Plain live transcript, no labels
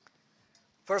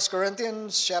1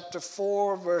 Corinthians chapter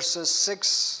 4, verses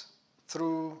 6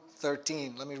 through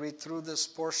 13. Let me read through this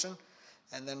portion,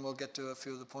 and then we'll get to a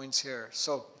few of the points here.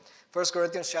 So, 1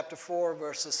 Corinthians chapter 4,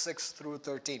 verses 6 through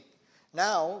 13.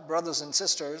 Now, brothers and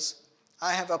sisters,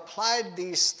 I have applied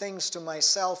these things to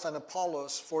myself and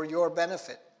Apollos for your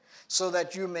benefit, so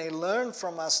that you may learn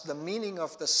from us the meaning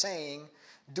of the saying,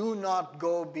 do not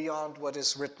go beyond what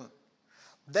is written.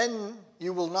 Then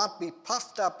you will not be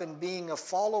puffed up in being a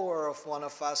follower of one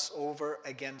of us over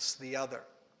against the other.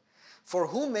 For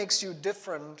who makes you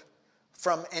different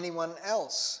from anyone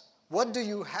else? What do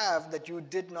you have that you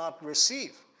did not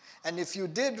receive? And if you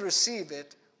did receive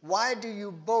it, why do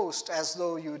you boast as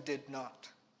though you did not?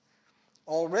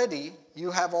 Already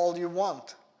you have all you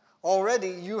want.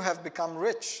 Already you have become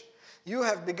rich. You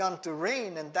have begun to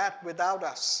reign, and that without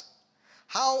us.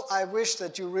 How I wish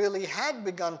that you really had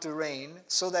begun to reign,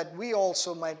 so that we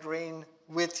also might reign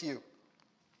with you.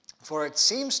 For it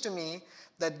seems to me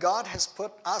that God has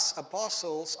put us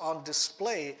apostles on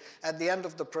display at the end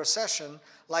of the procession,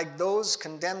 like those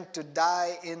condemned to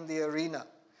die in the arena.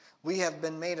 We have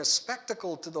been made a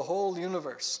spectacle to the whole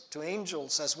universe, to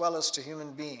angels as well as to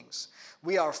human beings.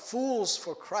 We are fools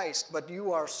for Christ, but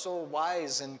you are so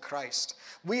wise in Christ.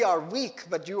 We are weak,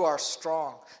 but you are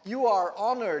strong. You are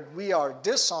honored, we are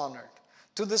dishonored.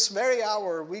 To this very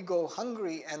hour we go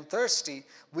hungry and thirsty.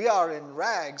 We are in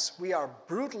rags, we are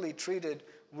brutally treated,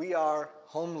 we are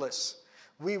homeless.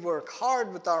 We work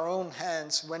hard with our own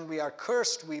hands. When we are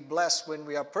cursed, we bless. When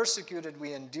we are persecuted,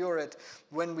 we endure it.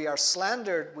 When we are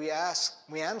slandered, we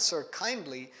answer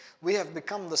kindly. We have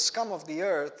become the scum of the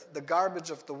earth, the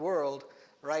garbage of the world,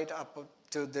 right up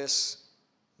to this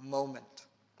moment.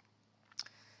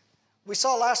 We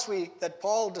saw last week that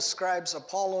Paul describes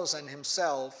Apollos and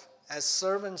himself as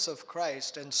servants of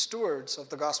Christ and stewards of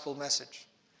the gospel message.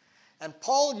 And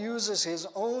Paul uses his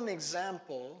own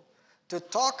example to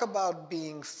talk about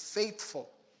being faithful,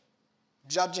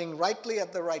 judging rightly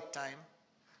at the right time,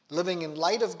 living in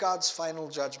light of God's final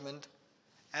judgment,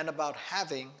 and about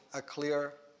having a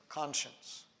clear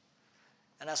conscience.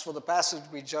 And as for the passage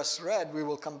we just read, we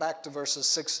will come back to verses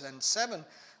 6 and 7.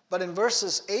 But in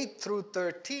verses 8 through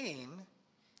 13,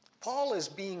 Paul is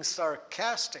being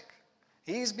sarcastic.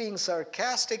 He's being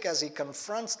sarcastic as he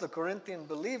confronts the Corinthian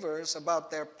believers about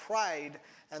their pride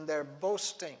and their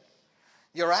boasting.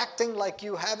 You're acting like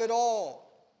you have it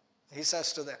all, he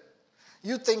says to them.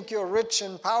 You think you're rich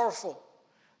and powerful.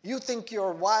 You think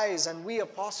you're wise, and we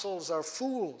apostles are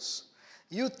fools.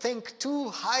 You think too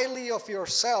highly of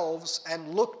yourselves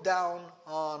and look down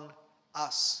on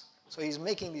us. So he's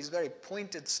making these very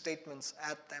pointed statements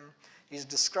at them. He's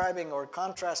describing or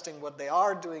contrasting what they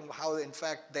are doing, how in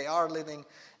fact they are living,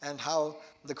 and how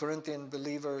the Corinthian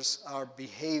believers are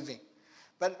behaving.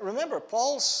 But remember,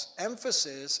 Paul's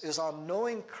emphasis is on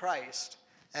knowing Christ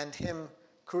and him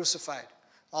crucified,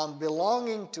 on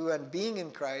belonging to and being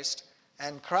in Christ,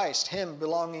 and Christ, him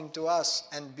belonging to us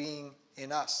and being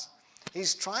in us.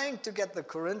 He's trying to get the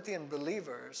Corinthian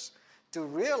believers to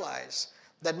realize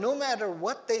that no matter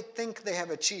what they think they have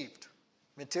achieved,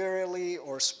 materially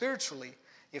or spiritually,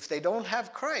 if they don't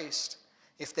have Christ,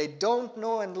 if they don't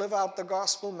know and live out the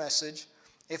gospel message,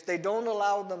 if they don't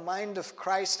allow the mind of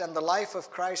Christ and the life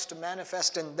of Christ to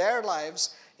manifest in their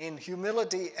lives in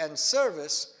humility and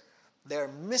service, they're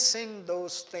missing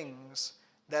those things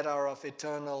that are of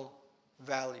eternal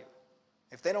value.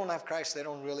 If they don't have Christ, they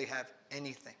don't really have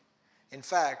anything. In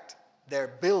fact,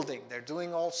 they're building, they're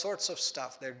doing all sorts of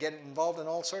stuff, they're getting involved in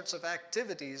all sorts of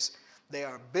activities. They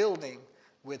are building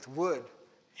with wood,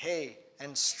 hay,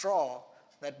 and straw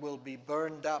that will be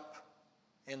burned up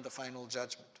in the final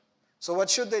judgment. So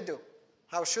what should they do?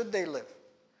 How should they live?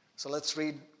 So let's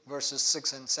read verses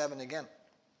 6 and 7 again.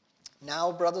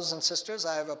 Now, brothers and sisters,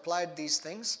 I have applied these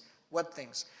things. What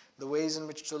things? The ways in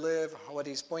which to live, what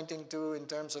he's pointing to in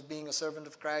terms of being a servant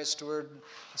of Christ, steward, and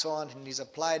so on. And he's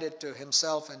applied it to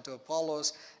himself and to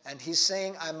Apollos. And he's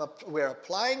saying, we're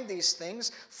applying these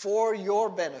things for your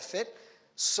benefit,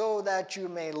 so that you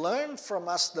may learn from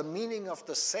us the meaning of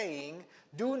the saying,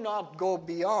 do not go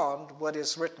beyond what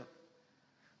is written.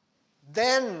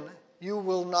 Then you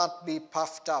will not be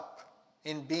puffed up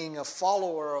in being a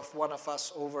follower of one of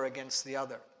us over against the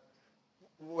other.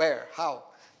 Where? How?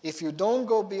 If you don't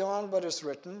go beyond what is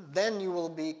written, then you will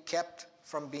be kept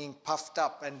from being puffed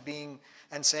up and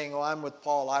saying, oh, I'm with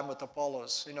Paul, I'm with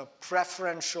Apollos.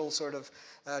 Preferential sort of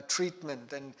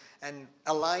treatment and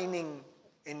aligning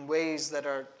in ways that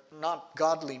are not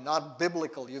godly, not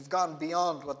biblical. You've gone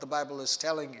beyond what the Bible is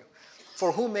telling you.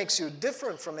 For who makes you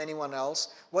different from anyone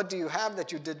else? What do you have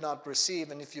that you did not receive?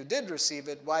 And if you did receive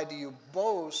it, why do you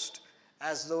boast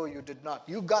as though you did not.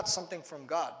 You got something from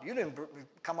God. You didn't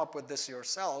come up with this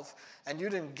yourself, and you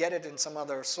didn't get it in some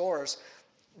other source.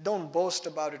 Don't boast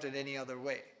about it in any other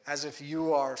way, as if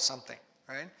you are something,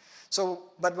 right? So,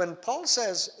 but when Paul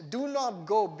says, do not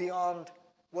go beyond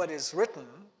what is written,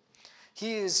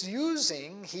 he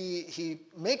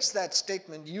makes that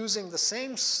statement using the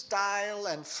same style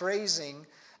and phrasing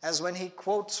as when he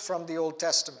quotes from the Old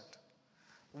Testament.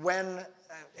 When,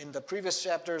 in the previous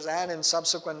chapters and in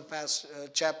subsequent past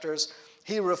chapters,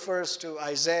 he refers to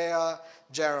Isaiah,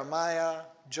 Jeremiah,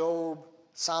 Job,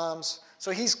 Psalms.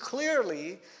 So he's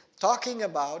clearly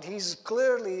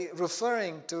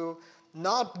referring to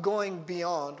not going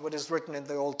beyond what is written in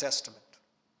the Old Testament,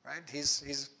 right?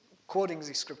 He's quoting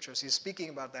these scriptures. He's speaking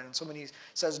about that. And so when he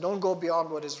says, don't go beyond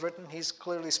what is written, he's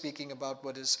clearly speaking about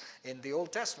what is in the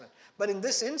Old Testament. But in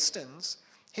this instance,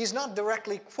 he's not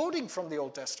directly quoting from the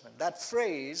Old Testament. That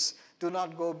phrase, do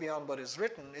not go beyond what is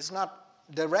written, is not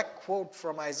direct quote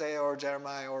from Isaiah or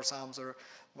Jeremiah or Psalms or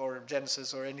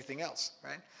Genesis or anything else,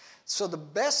 right? So the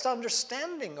best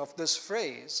understanding of this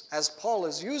phrase, as Paul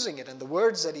is using it, and the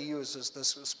words that he uses, the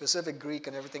specific Greek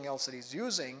and everything else that he's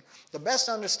using, the best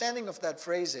understanding of that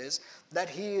phrase is that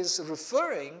he is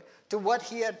referring to what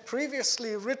he had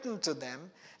previously written to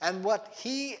them and what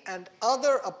he and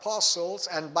other apostles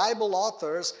and Bible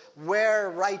authors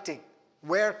were writing,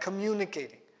 were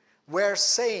communicating, were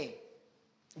saying,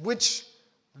 which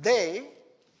they,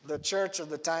 the church of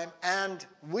the time, and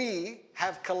we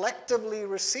have collectively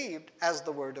received as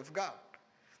the Word of God.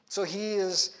 So he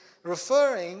is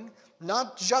referring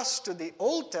not just to the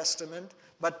Old Testament,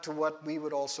 but to what we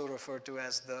would also refer to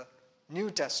as the New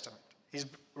Testament. He's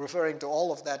referring to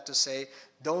all of that to say,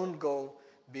 don't go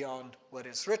beyond what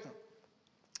is written.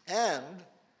 And,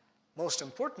 most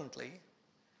importantly,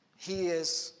 he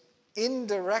is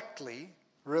indirectly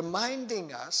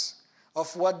reminding us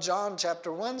of what John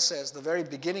chapter 1 says, the very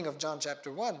beginning of John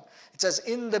chapter 1. It says,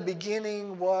 in the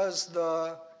beginning was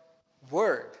the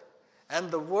Word, and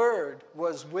the Word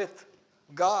was with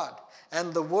God,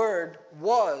 and the Word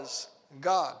was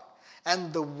God.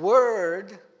 And the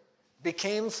Word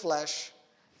became flesh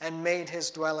and made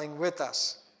his dwelling with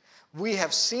us. We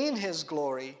have seen his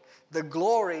glory, the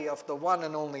glory of the one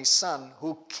and only Son,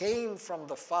 who came from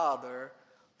the Father,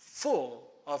 full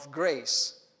of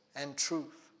grace and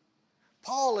truth.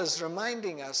 Paul is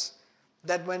reminding us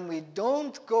that when we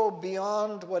don't go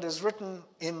beyond what is written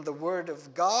in the Word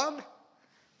of God,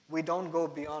 we don't go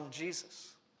beyond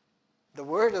Jesus. The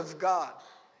Word of God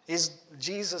is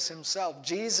Jesus himself.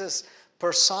 Jesus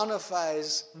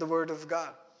personifies the Word of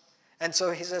God. And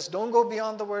so he says, don't go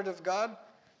beyond the Word of God.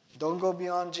 Don't go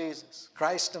beyond Jesus.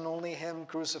 Christ and only him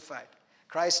crucified.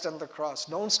 Christ and the cross.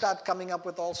 Don't start coming up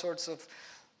with all sorts of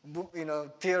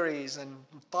theories and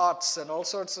thoughts and all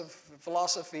sorts of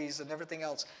philosophies and everything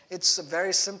else. It's a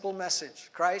very simple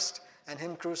message. Christ and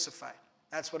him crucified.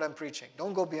 That's what I'm preaching.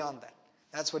 Don't go beyond that.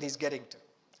 That's what he's getting to,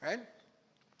 right?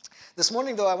 This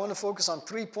morning, though, I want to focus on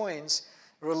 3 points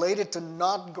related to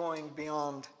not going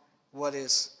beyond what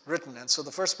is written. And so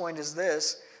the first point is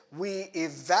this: we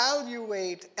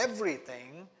evaluate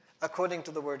everything according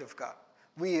to the Word of God.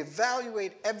 We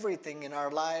evaluate everything in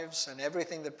our lives and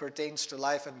everything that pertains to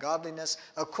life and godliness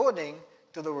according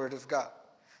to the Word of God.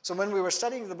 So when we were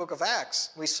studying the book of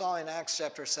Acts, we saw in Acts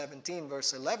chapter 17,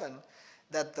 verse 11,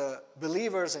 that the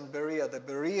believers in Berea, the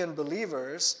Berean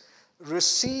believers,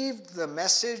 received the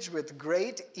message with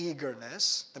great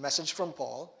eagerness, the message from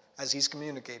Paul, as he's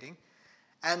communicating,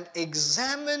 and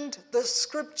examined the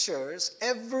scriptures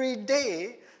every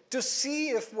day to see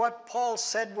if what Paul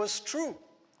said was true.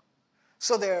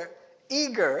 So they're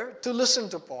eager to listen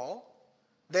to Paul.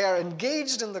 They are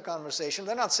engaged in the conversation.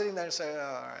 They're not sitting there and saying,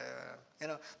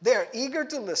 they're eager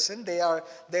to listen. They are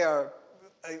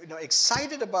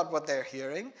excited about what they're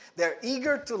hearing. They're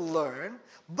eager to learn,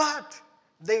 but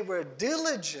they were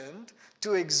diligent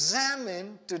to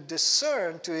examine, to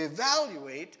discern, to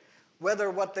evaluate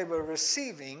whether what they were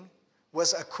receiving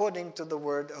was according to the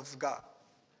Word of God.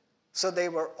 So they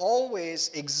were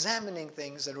always examining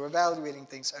things and evaluating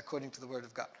things according to the Word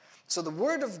of God. So the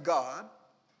Word of God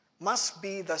must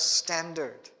be the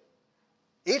standard.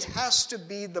 It has to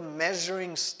be the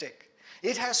measuring stick.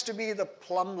 It has to be the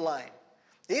plumb line.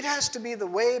 It has to be the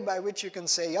way by which you can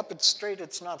say, yep, it's straight,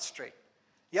 it's not straight.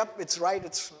 Yep, it's right,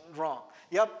 it's wrong.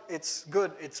 Yep, it's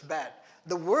good, it's bad.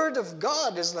 The Word of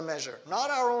God is the measure, not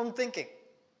our own thinking.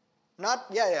 Not,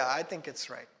 I think it's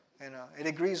right. It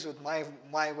agrees with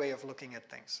my way of looking at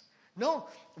things. No,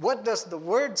 what does the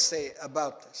Word say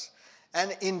about this?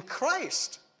 And in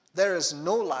Christ, there is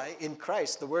no lie. In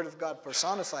Christ, the Word of God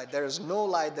personified, there is no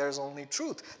lie, there is only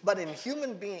truth. But in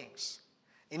human beings,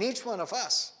 in each one of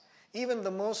us, even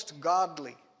the most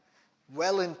godly,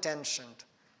 well-intentioned,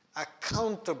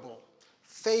 accountable,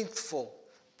 faithful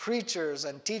preachers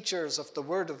and teachers of the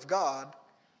Word of God,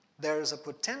 there is a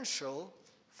potential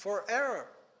for error.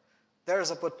 There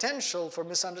is a potential for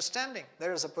misunderstanding.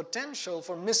 There is a potential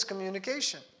for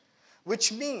miscommunication,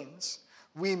 which means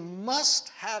we must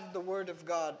have the Word of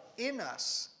God in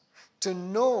us to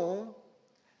know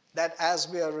that as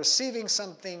we are receiving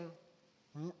something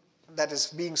that is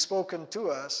being spoken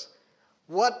to us,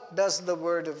 what does the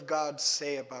Word of God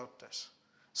say about this?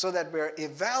 So that we're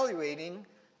evaluating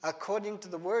according to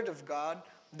the Word of God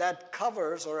that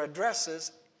covers or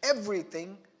addresses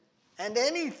everything and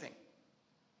anything.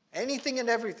 Anything and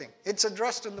everything. It's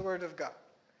addressed in the Word of God.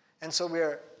 And so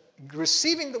we're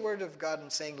receiving the Word of God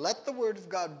and saying, let the Word of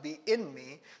God be in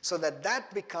me, so that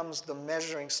that becomes the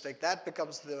measuring stick. That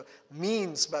becomes the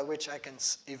means by which I can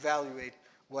evaluate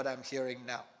what I'm hearing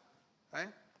now. Right?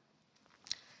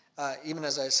 Even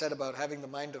as I said about having the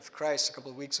mind of Christ a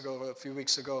few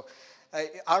weeks ago,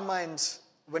 our minds,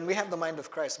 when we have the mind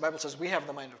of Christ, the Bible says we have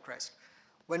the mind of Christ.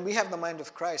 When we have the mind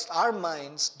of Christ, our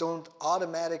minds don't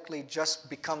automatically just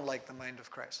become like the mind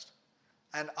of Christ.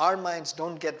 And our minds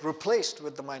don't get replaced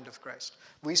with the mind of Christ.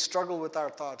 We struggle with our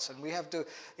thoughts, and we have to,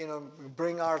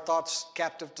 bring our thoughts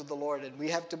captive to the Lord, and we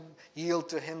have to yield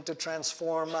to Him to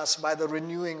transform us by the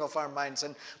renewing of our minds,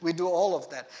 and we do all of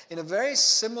that. In a very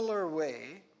similar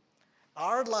way,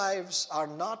 our lives are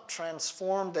not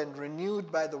transformed and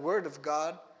renewed by the Word of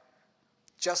God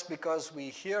just because we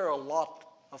hear a lot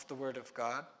of the Word of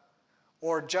God,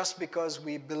 or just because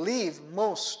we believe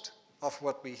most of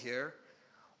what we hear,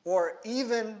 or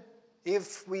even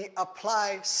if we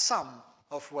apply some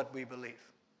of what we believe.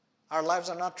 Our lives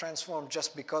are not transformed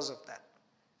just because of that.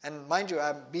 And mind you,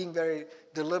 I'm being very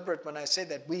deliberate when I say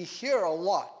that. We hear a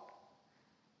lot.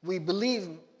 We believe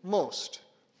most.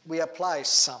 We apply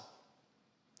some.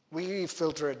 We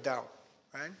filter it down,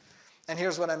 right? And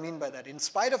here's what I mean by that. In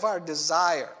spite of our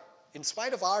desire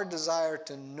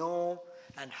to know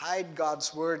and hide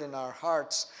God's Word in our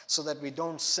hearts so that we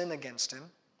don't sin against Him,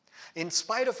 in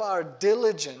spite of our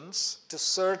diligence to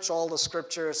search all the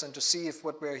Scriptures and to see if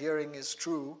what we're hearing is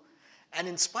true, and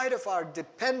in spite of our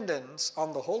dependence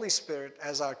on the Holy Spirit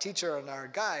as our teacher and our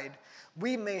guide,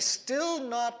 we may still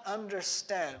not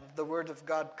understand the Word of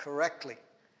God correctly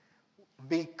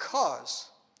because,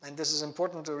 and this is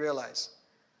important to realize,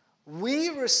 we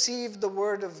receive the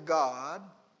Word of God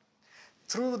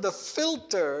through the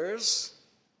filters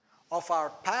of our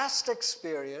past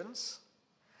experience,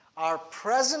 our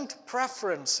present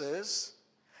preferences,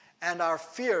 and our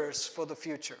fears for the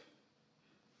future.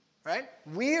 Right?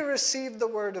 We receive the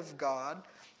Word of God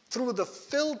through the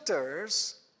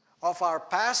filters of our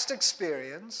past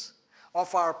experience,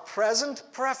 of our present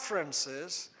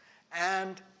preferences,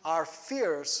 and our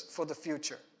fears for the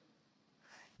future.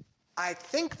 I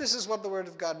think this is what the Word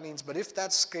of God means, but if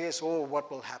that's the case,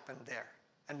 what will happen there?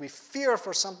 And we fear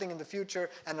for something in the future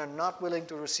and are not willing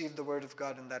to receive the Word of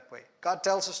God in that way. God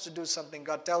tells us to do something.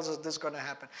 God tells us this is going to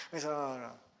happen. We say, no.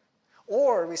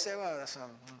 Or we say, well,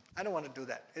 I don't want to do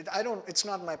that. It's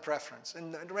not my preference.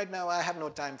 And right now I have no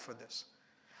time for this.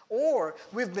 Or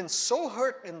we've been so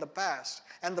hurt in the past,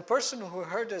 and the person who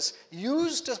hurt us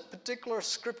used a particular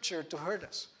scripture to hurt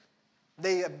us.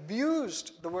 They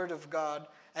abused the Word of God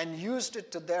and used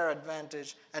it to their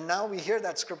advantage. And now we hear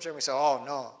that scripture and we say, oh,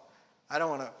 no. I don't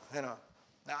want to,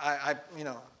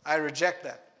 I reject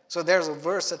that. So there's a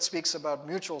verse that speaks about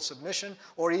mutual submission,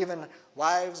 or even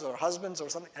wives or husbands or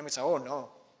something, and we say, oh no,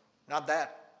 not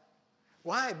that.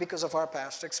 Why? Because of our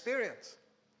past experience.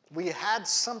 We had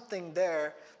something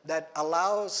there that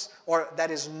allows, or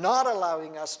that is not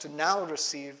allowing us to now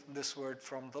receive this word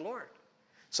from the Lord.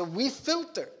 So we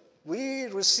filter. We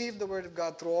receive the Word of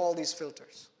God through all these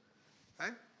filters.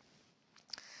 Right?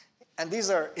 And these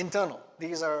are internal.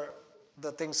 These are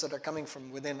the things that are coming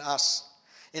from within us.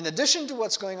 In addition to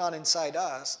what's going on inside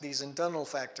us, these internal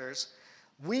factors,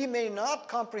 we may not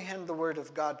comprehend the Word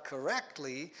of God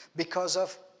correctly because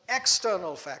of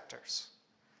external factors.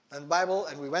 And the Bible,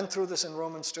 and we went through this in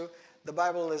Romans 2, the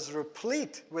Bible is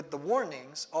replete with the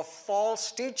warnings of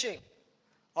false teaching,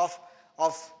 of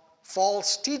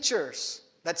false teachers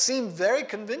that seem very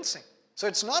convincing. So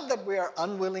it's not that we are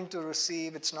unwilling to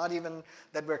receive. It's not even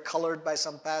that we're colored by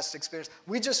some past experience.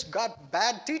 We just got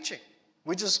bad teaching.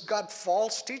 We just got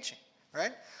false teaching,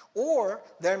 right? Or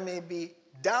there may be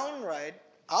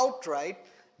outright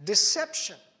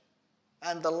deception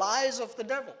and the lies of the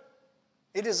devil.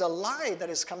 It is a lie that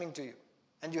is coming to you,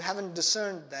 and you haven't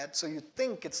discerned that, so you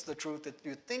think it's the truth, that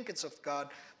you think it's of God,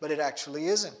 but it actually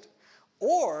isn't.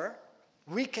 Or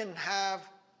we can have,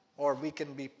 or we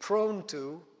can be prone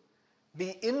to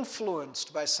be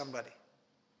influenced by somebody.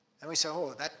 And we say,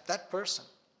 oh, that person,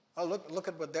 oh, look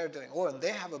at what they're doing. Oh, and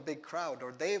they have a big crowd,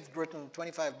 or they've written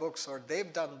 25 books, or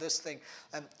they've done this thing.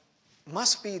 And it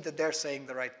must be that they're saying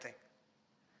the right thing.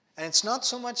 And it's not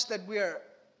so much that we are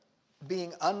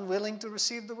being unwilling to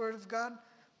receive the Word of God.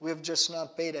 We've just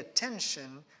not paid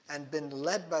attention and been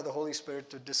led by the Holy Spirit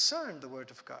to discern the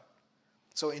Word of God.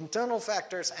 So internal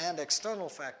factors and external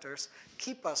factors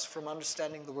keep us from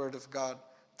understanding the Word of God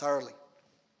thoroughly.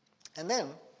 And then,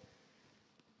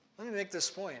 let me make this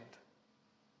point.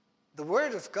 The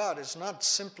Word of God is not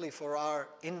simply for our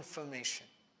information.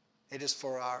 It is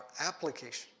for our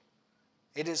application.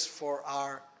 It is for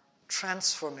our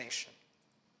transformation.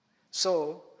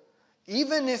 So,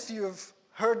 even if you've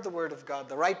heard the Word of God,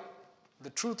 the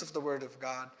truth of the Word of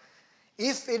God,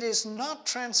 if it is not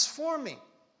transforming,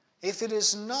 if it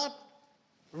is not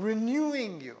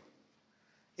renewing you,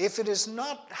 if it is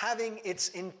not having its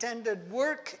intended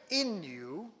work in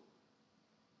you,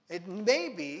 it may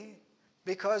be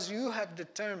because you have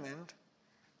determined,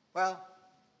 well,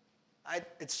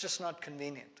 it's just not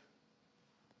convenient.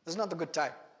 This is not a good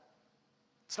time.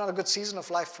 It's not a good season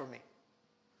of life for me.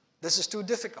 This is too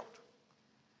difficult.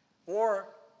 Or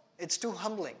it's too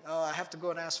humbling. Oh, I have to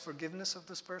go and ask forgiveness of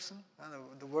this person.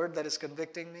 The word that is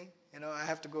convicting me. I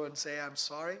have to go and say, I'm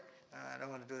sorry. I don't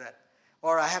want to do that.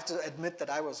 Or I have to admit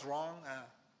that I was wrong.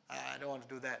 I don't want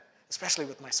to do that. Especially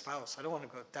with my spouse. I don't want to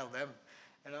go tell them.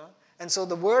 And so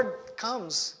the word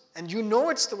comes, and you know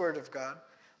it's the Word of God,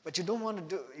 but you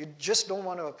just don't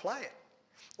want to apply it.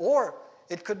 Or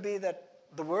it could be that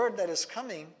the word that is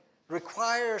coming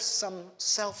requires some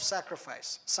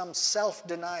self-sacrifice, some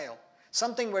self-denial,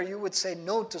 something where you would say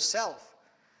no to self,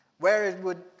 where it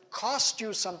would cost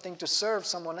you something to serve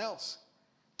someone else,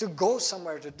 to go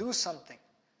somewhere, to do something.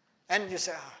 And you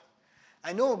say,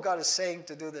 I know God is saying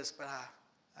to do this, but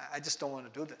I just don't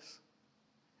want to do this.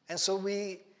 And so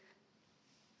we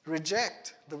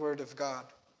reject the Word of God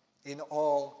in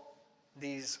all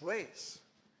these ways.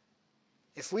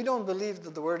 If we don't believe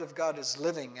that the Word of God is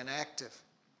living and active,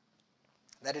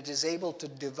 that it is able to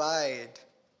divide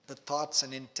the thoughts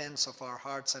and intents of our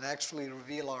hearts and actually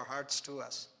reveal our hearts to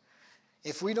us,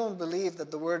 if we don't believe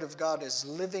that the Word of God is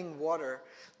living water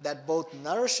that both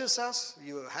nourishes us,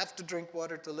 you have to drink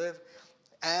water to live,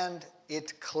 and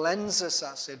it cleanses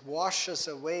us, it washes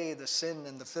away the sin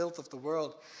and the filth of the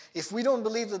world. If we don't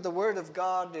believe that the Word of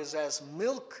God is as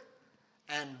milk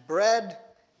and bread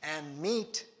and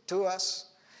meat to us,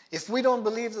 if we don't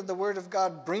believe that the Word of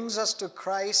God brings us to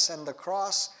Christ and the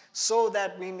cross so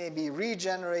that we may be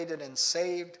regenerated and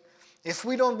saved, if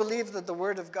we don't believe that the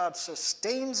Word of God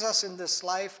sustains us in this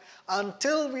life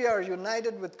until we are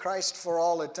united with Christ for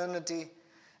all eternity,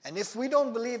 and if we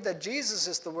don't believe that Jesus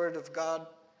is the Word of God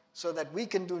so that we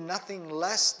can do nothing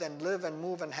less than live and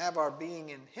move and have our being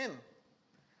in Him,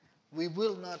 we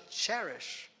will not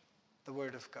cherish the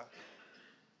Word of God.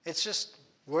 It's just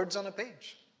words on a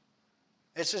page.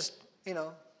 It's just,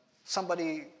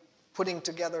 somebody putting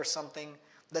together something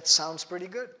that sounds pretty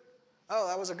good. Oh,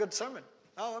 that was a good sermon.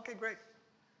 Oh, okay, great.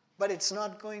 But it's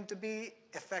not going to be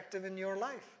effective in your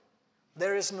life.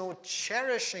 There is no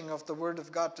cherishing of the Word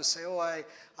of God to say, oh,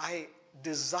 I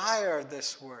desire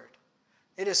this Word.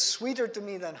 It is sweeter to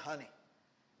me than honey.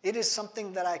 It is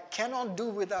something that I cannot do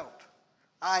without.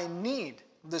 I need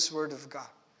this Word of God.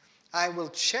 I will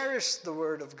cherish the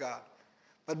Word of God.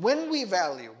 But when we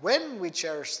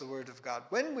cherish the Word of God,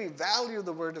 when we value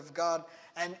the Word of God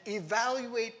and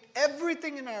evaluate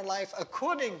everything in our life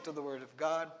according to the Word of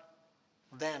God,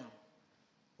 then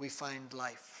we find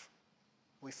life.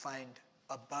 We find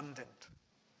abundant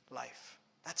life.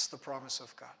 That's the promise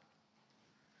of God.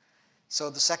 So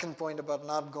the second point about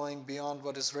not going beyond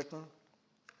what is written,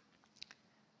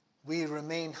 we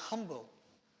remain humble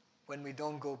when we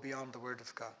don't go beyond the Word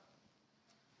of God.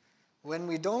 When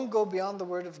we don't go beyond the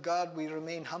Word of God, we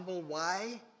remain humble.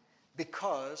 Why?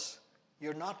 Because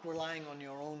you're not relying on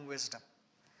your own wisdom.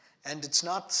 And it's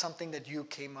not something that you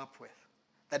came up with,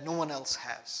 that no one else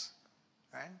has.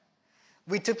 Right?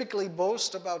 We typically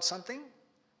boast about something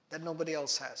that nobody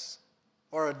else has,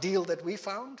 or a deal that we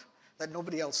found that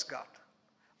nobody else got,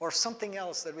 or something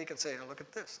else that we can say, oh, look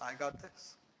at this, I got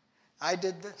this, I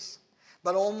did this.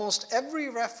 But almost every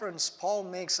reference Paul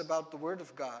makes about the Word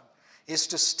of God is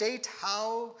to state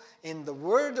how in the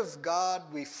Word of God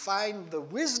we find the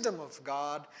wisdom of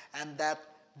God, and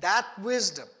that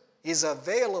wisdom is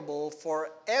available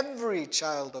for every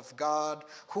child of God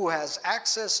who has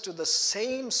access to the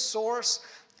same source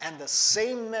and the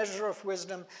same measure of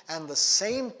wisdom and the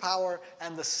same power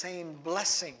and the same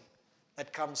blessing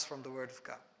that comes from the Word of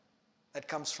God. that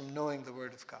comes from knowing the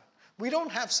Word of God. We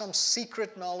don't have some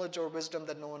secret knowledge or wisdom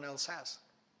that no one else has.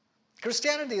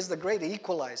 Christianity is the great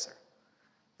equalizer.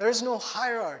 There is no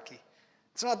hierarchy.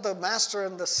 It's not the master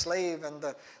and the slave and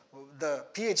the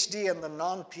PhD and the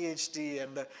non-PhD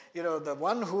and the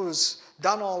one who's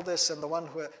done all this and the one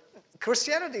who...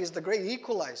 Christianity is the great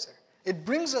equalizer. It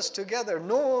brings us together,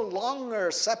 no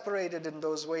longer separated in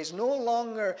those ways, no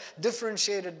longer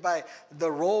differentiated by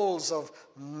the roles of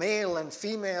male and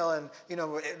female and,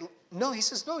 no, he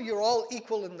says, no, you're all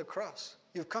equal in the cross.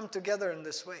 You've come together in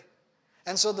this way.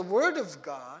 And so the Word of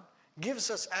God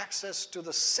gives us access to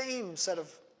the same set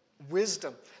of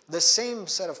wisdom, the same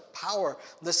set of power,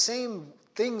 the same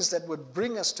things that would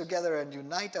bring us together and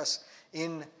unite us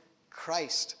in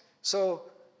Christ. So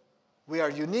we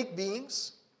are unique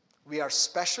beings. We are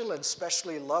special and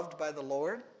specially loved by the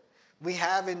Lord. We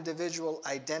have individual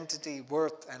identity,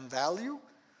 worth, and value,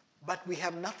 but we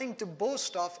have nothing to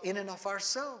boast of in and of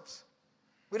ourselves.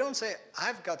 We don't say,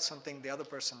 I've got something the other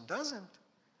person doesn't.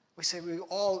 We say we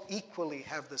all equally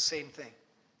have the same thing,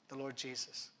 the Lord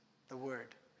Jesus, the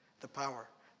Word, the power,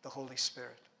 the Holy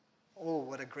Spirit. Oh,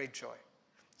 what a great joy.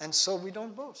 And so we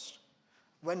don't boast.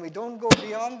 When we don't go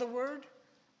beyond the Word,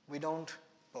 we don't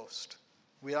boast.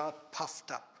 We are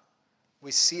puffed up.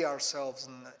 We see ourselves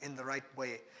in the right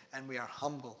way, and we are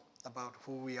humble about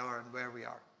who we are and where we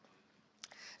are.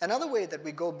 Another way that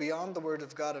we go beyond the Word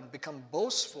of God and become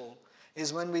boastful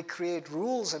is when we create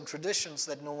rules and traditions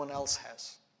that no one else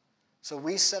has. So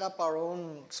we set up our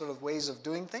own sort of ways of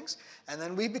doing things, and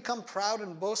then we become proud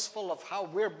and boastful of how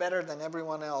we're better than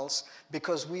everyone else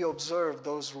because we observe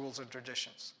those rules and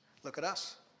traditions. Look at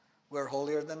us. We're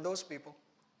holier than those people.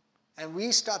 And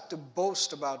we start to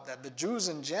boast about that. The Jews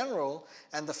in general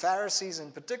and the Pharisees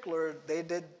in particular, they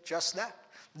did just that.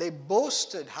 They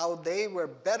boasted how they were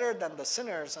better than the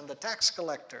sinners and the tax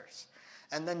collectors.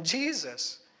 And then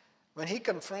Jesus, when he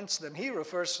confronts them, he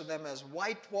refers to them as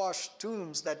whitewashed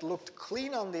tombs that looked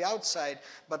clean on the outside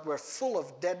but were full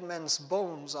of dead men's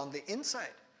bones on the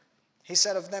inside. He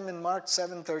said of them in Mark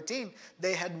 7:13,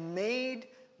 they had made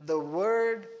the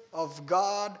Word of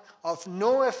God of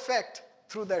no effect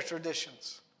through their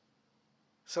traditions.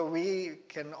 So we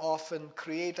can often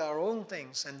create our own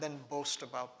things and then boast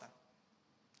about them.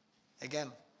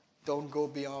 Again, don't go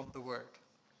beyond the Word.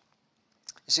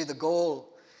 You see, the goal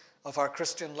of our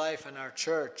Christian life and our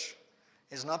church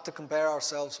is not to compare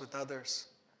ourselves with others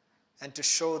and to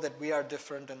show that we are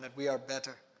different and that we are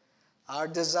better. Our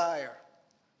desire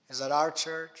is that our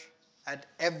church, at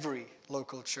every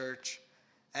local church,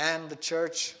 and the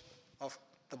church of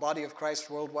the body of Christ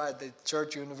worldwide, the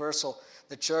church universal,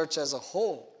 the church as a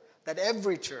whole, that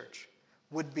every church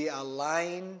would be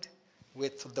aligned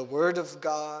with the Word of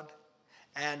God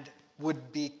and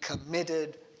would be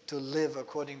committed to live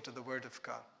according to the Word of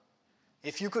God.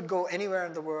 If you could go anywhere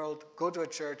in the world, go to a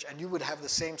church, and you would have the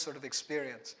same sort of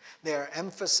experience. They are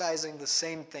emphasizing the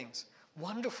same things.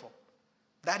 Wonderful.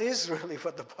 That is really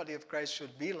what the body of Christ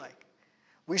should be like.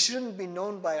 We shouldn't be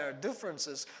known by our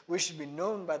differences. We should be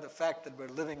known by the fact that we're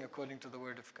living according to the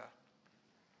Word of God.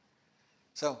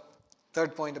 So,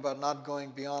 third point about not going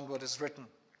beyond what is written.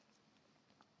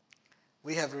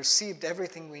 We have received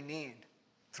everything we need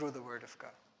through the Word of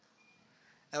God.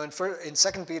 Now in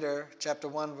 2 Peter chapter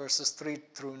 1, verses 3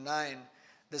 through 9,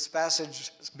 this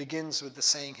passage begins with the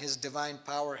saying, His divine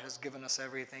power has given us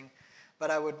everything.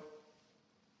 But I would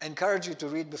encourage you to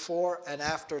read before and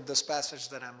after this passage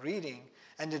that I'm reading,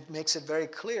 and it makes it very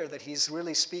clear that he's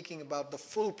really speaking about the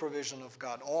full provision of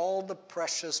God, all the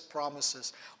precious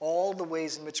promises, all the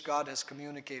ways in which God has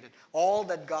communicated, all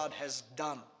that God has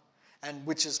done, and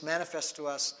which is manifest to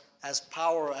us as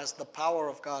power, as the power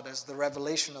of God, as the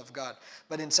revelation of God.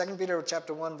 But in 2 Peter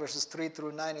chapter 1, verses 3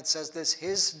 through 9, it says this,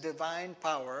 His divine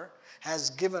power has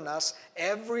given us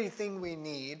everything we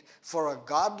need for a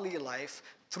godly life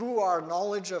through our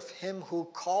knowledge of Him who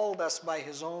called us by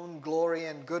His own glory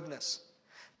and goodness.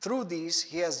 Through these,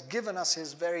 He has given us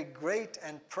His very great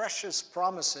and precious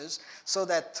promises, so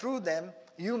that through them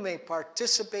you may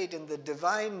participate in the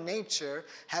divine nature,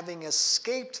 having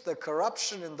escaped the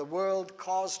corruption in the world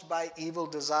caused by evil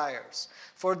desires.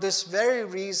 For this very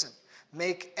reason,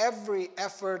 make every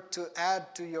effort to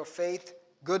add to your faith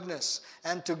goodness,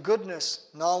 and to goodness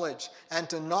knowledge, and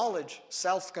to knowledge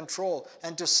self-control,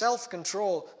 and to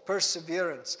self-control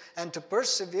perseverance, and to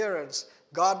perseverance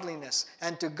godliness,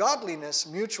 and to godliness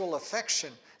mutual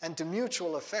affection, and to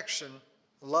mutual affection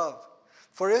love.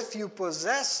 For if you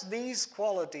possess these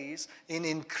qualities in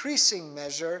increasing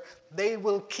measure, they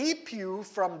will keep you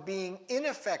from being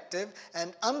ineffective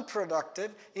and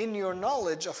unproductive in your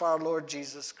knowledge of our Lord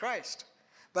Jesus Christ.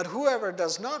 But whoever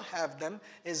does not have them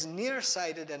is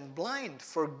nearsighted and blind,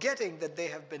 forgetting that they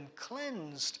have been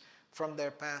cleansed from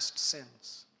their past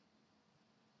sins.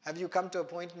 Have you come to a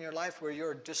point in your life where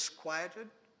you're disquieted?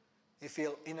 You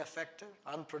feel ineffective,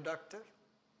 unproductive?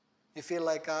 You feel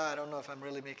like, I don't know if I'm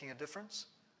really making a difference?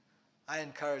 I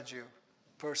encourage you,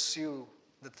 pursue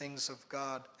the things of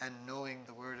God and knowing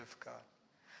the Word of God.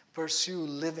 Pursue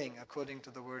living according to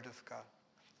the Word of God.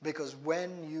 Because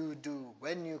when you do,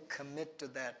 when you commit to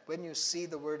that, when you see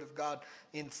the Word of God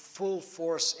in full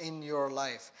force in your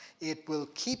life, it will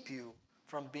keep you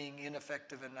from being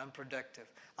ineffective and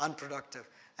unproductive.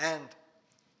 And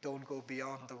don't go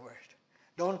beyond the Word.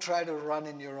 Don't try to run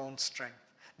in your own strength.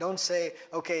 Don't say,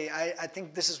 okay, I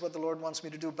think this is what the Lord wants me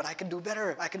to do, but I can do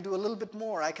better. I can do a little bit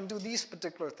more. I can do these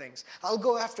particular things. I'll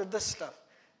go after this stuff.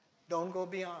 Don't go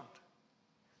beyond.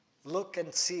 Look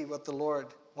and see what the Lord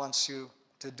wants you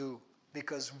to do.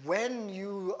 Because when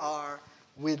you are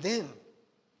within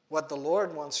what the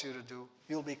Lord wants you to do,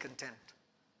 you'll be content.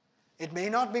 It may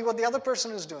not be what the other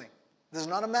person is doing. This is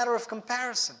not a matter of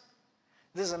comparison.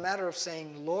 This is a matter of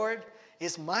saying, Lord,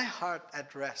 is my heart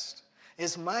at rest?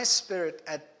 Is my spirit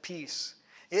at peace?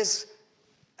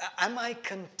 Am I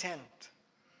content?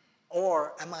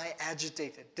 Or am I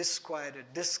agitated, disquieted,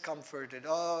 discomforted?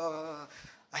 Oh,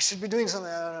 I should be doing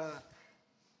something.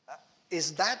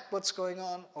 Is that what's going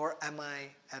on, or am I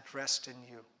at rest in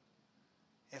you?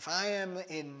 If I am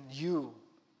in you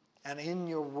and in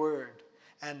your word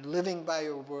and living by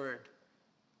your word,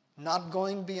 not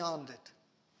going beyond it,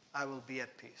 I will be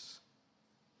at peace,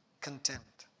 content.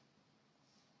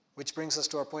 Which brings us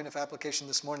to our point of application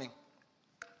this morning.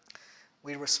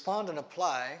 We respond and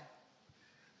apply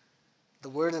the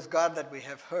Word of God that we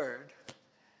have heard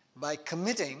by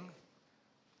committing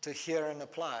to hear and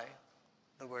apply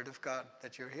the Word of God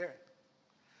that you're hearing.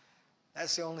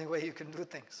 That's the only way you can do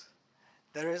things.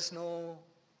 There is no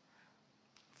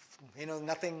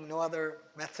other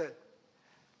method.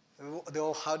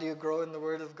 How do you grow in the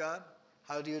Word of God?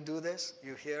 How do you do this?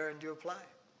 You hear and you apply.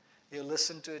 You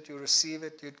listen to it, you receive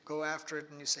it, you go after it,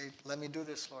 and you say, let me do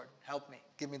this, Lord. Help me.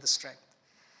 Give me the strength.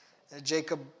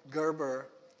 Jacob Gerber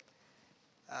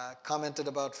commented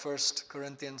about 1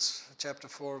 Corinthians chapter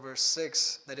 4, verse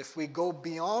 6, that if we go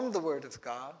beyond the Word of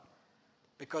God,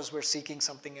 because we're seeking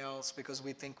something else, because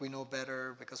we think we know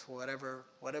better, because for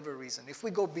whatever reason, if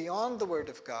we go beyond the Word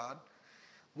of God,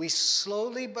 we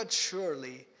slowly but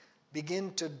surely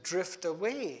begin to drift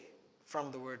away from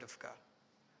the Word of God.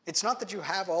 It's not that you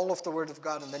have all of the Word of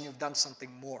God and then you've done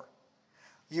something more.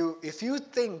 If you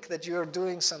think that you're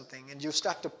doing something and you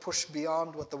start to push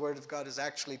beyond what the Word of God is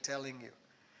actually telling you,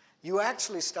 you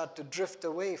actually start to drift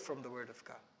away from the Word of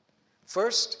God.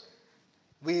 First,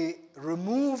 we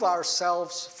remove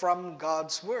ourselves from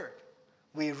God's Word.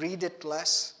 We read it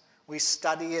less, we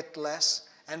study it less,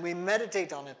 and we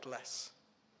meditate on it less.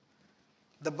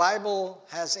 The Bible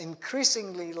has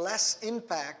increasingly less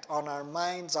impact on our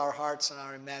minds, our hearts, and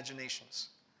our imaginations.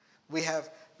 We have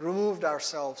removed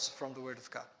ourselves from the Word of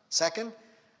God. Second,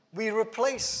 we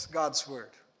replace God's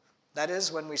Word. That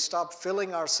is, when we stop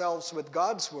filling ourselves with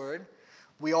God's Word,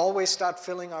 we always start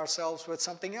filling ourselves with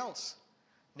something else.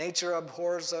 Nature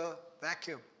abhors a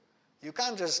vacuum. You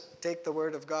can't just take the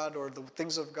Word of God or the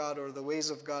things of God or the ways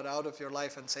of God out of your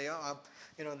life and say,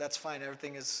 that's fine,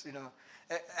 everything is,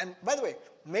 And by the way,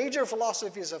 major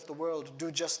philosophies of the world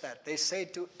do just that. They say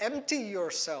to empty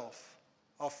yourself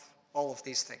of all of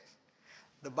these things.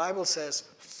 The Bible says,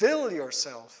 fill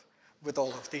yourself with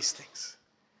all of these things.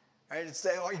 Right? It's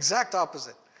the exact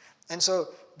opposite. And so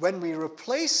when we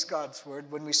replace God's Word,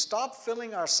 when we stop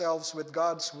filling ourselves with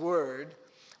God's Word,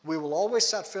 we will always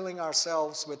start filling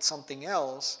ourselves with something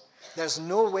else. There's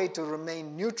no way to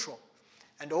remain neutral.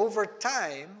 And over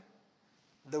time,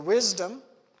 the wisdom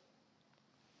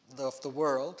of the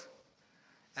world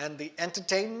and the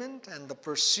entertainment and the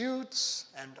pursuits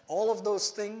and all of those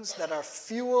things that are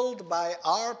fueled by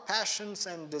our passions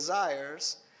and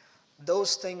desires,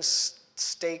 those things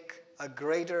stake a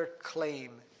greater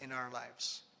claim in our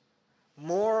lives.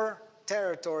 More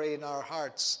territory in our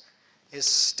hearts is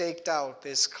staked out,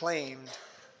 is claimed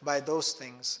by those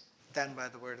things than by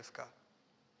the Word of God.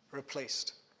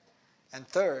 Replaced. And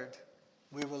third,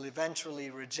 we will eventually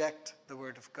reject the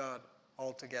Word of God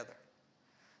altogether.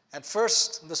 At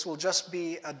first, this will just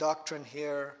be a doctrine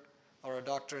here or a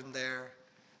doctrine there,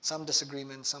 some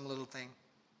disagreement, some little thing.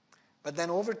 But then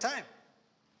over time,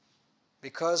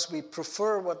 because we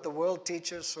prefer what the world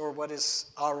teaches or what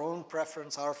is our own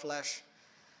preference, our flesh,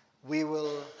 we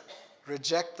will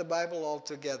reject the Bible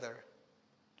altogether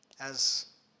as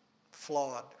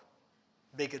flawed,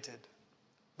 bigoted,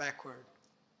 backward,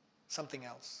 something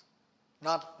else.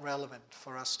 not relevant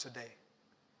for us today,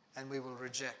 and we will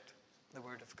reject the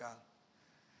Word of God.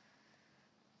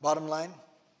 Bottom line,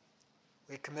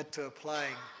 we commit to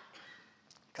applying,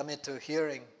 commit to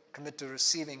hearing, commit to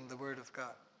receiving the Word of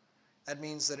God. That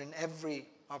means that in every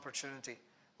opportunity,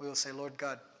 we will say, Lord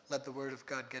God, let the Word of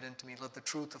God get into me. Let the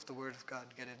truth of the Word of God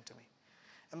get into me.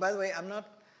 And by the way, I'm not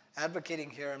advocating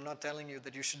here, I'm not telling you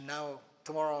that you should now,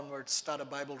 tomorrow onwards, start a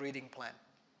Bible reading plan.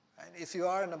 Right? If you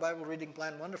are in a Bible reading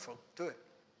plan, wonderful, do it.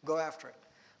 Go after it.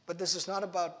 But this is not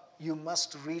about you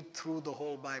must read through the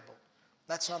whole Bible.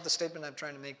 That's not the statement I'm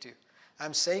trying to make to you.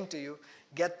 I'm saying to you,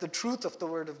 get the truth of the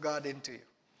Word of God into you.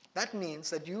 That means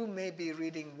that you may be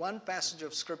reading one passage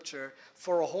of Scripture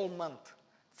for a whole month,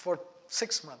 for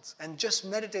 6 months, and just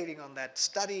meditating on that,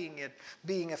 studying it,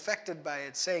 being affected by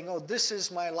it, saying, oh, this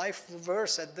is my life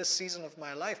verse at this season of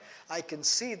my life. I can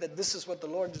see that this is what the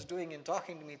Lord is doing in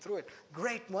talking to me through it.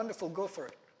 Great, wonderful, go for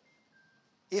it.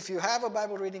 If you have a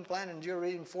Bible reading plan and you're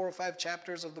reading 4 or 5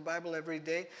 chapters of the Bible every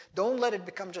day, don't let it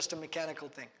become just a mechanical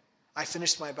thing. I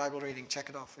finished my Bible reading, check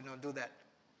it off, do that,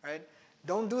 right?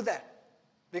 Don't do that.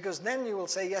 Because then you will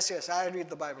say, yes, I read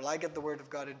the Bible, I get the Word of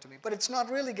God into me. But it's not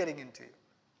really getting into you.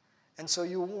 And so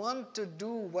you want to do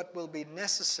what will be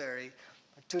necessary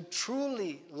to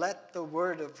truly let the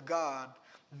Word of God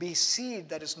be seed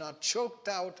that is not choked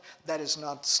out, that is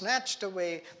not snatched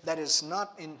away, that is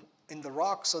not in the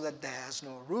rock so that there has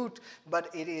no root,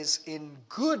 but it is in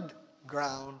good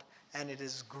ground and it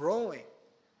is growing.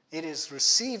 It is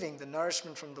receiving the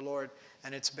nourishment from the Lord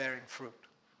and it's bearing fruit.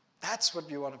 That's what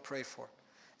you want to pray for.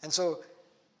 And so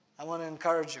I want to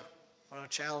encourage you, I want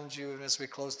to challenge you as we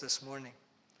close this morning,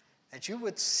 that you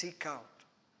would seek out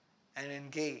and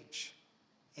engage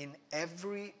in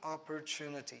every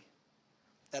opportunity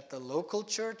that the local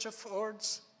church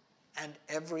affords and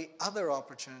every other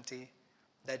opportunity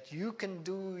that you can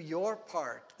do your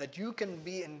part, that you can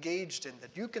be engaged in,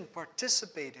 that you can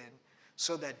participate in,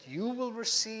 so that you will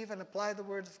receive and apply the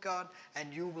Word of God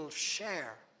and you will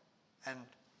share and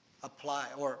apply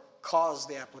or cause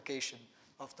the application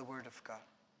of the Word of God.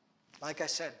 Like I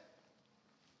said,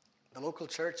 the local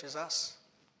church is us,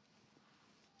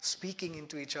 speaking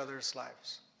into each other's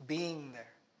lives, being there,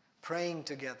 praying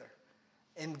together,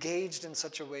 engaged in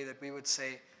such a way that we would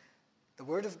say, the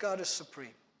Word of God is supreme.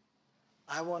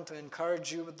 I want to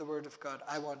encourage you with the Word of God.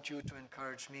 I want you to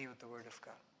encourage me with the Word of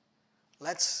God.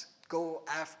 Let's go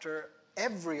after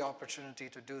every opportunity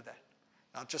to do that.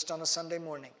 Not just on a Sunday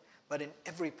morning, but in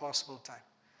every possible time.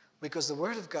 Because the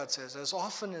Word of God says, as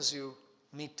often as you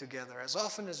meet together, as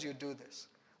often as you do this,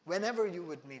 whenever you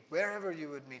would meet, wherever you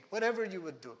would meet, whatever you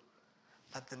would do,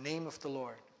 let the name of the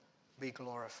Lord be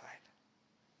glorified.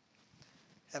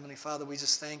 Heavenly Father, we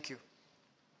just thank you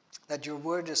that your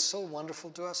Word is so wonderful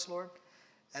to us, Lord,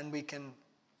 and we can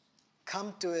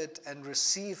come to it and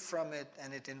receive from it,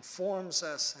 and it informs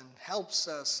us and helps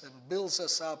us and builds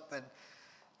us up. And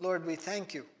Lord, we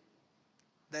thank you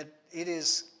that it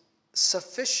is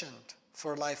sufficient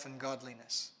for life and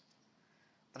godliness.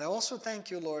 But I also thank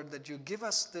you, Lord, that you give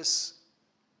us this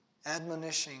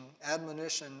admonition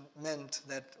meant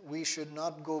that we should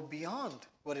not go beyond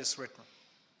what is written.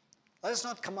 Let us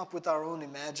not come up with our own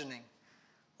imagining,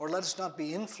 or let us not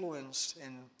be influenced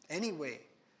in any way.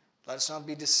 Let us not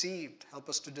be deceived. Help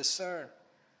us to discern.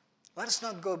 Let us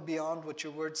not go beyond what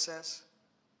your Word says,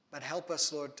 but help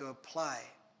us, Lord, to apply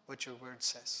what your Word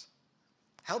says.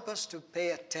 Help us to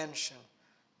pay attention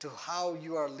to how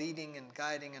you are leading and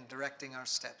guiding and directing our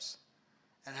steps.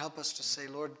 And help us to say,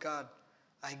 Lord God,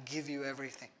 I give you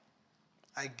everything.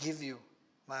 I give you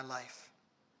my life.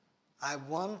 I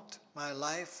want my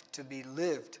life to be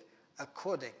lived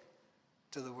according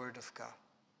to the Word of God.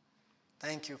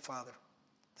 Thank you, Father.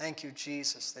 Thank you,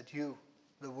 Jesus, that you,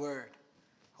 the Word,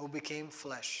 who became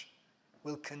flesh,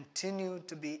 will continue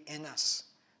to be in us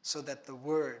so that the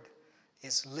Word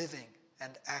is living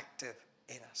and active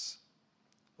in us.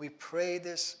 We pray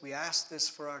this, we ask this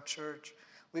for our church.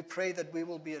 We pray that we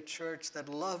will be a church that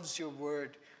loves your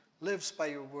Word, lives by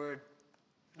your Word,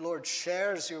 Lord,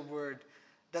 shares your Word,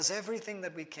 does everything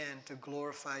that we can to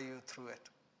glorify you through it.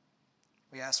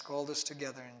 We ask all this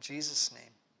together in Jesus'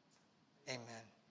 name. Amen.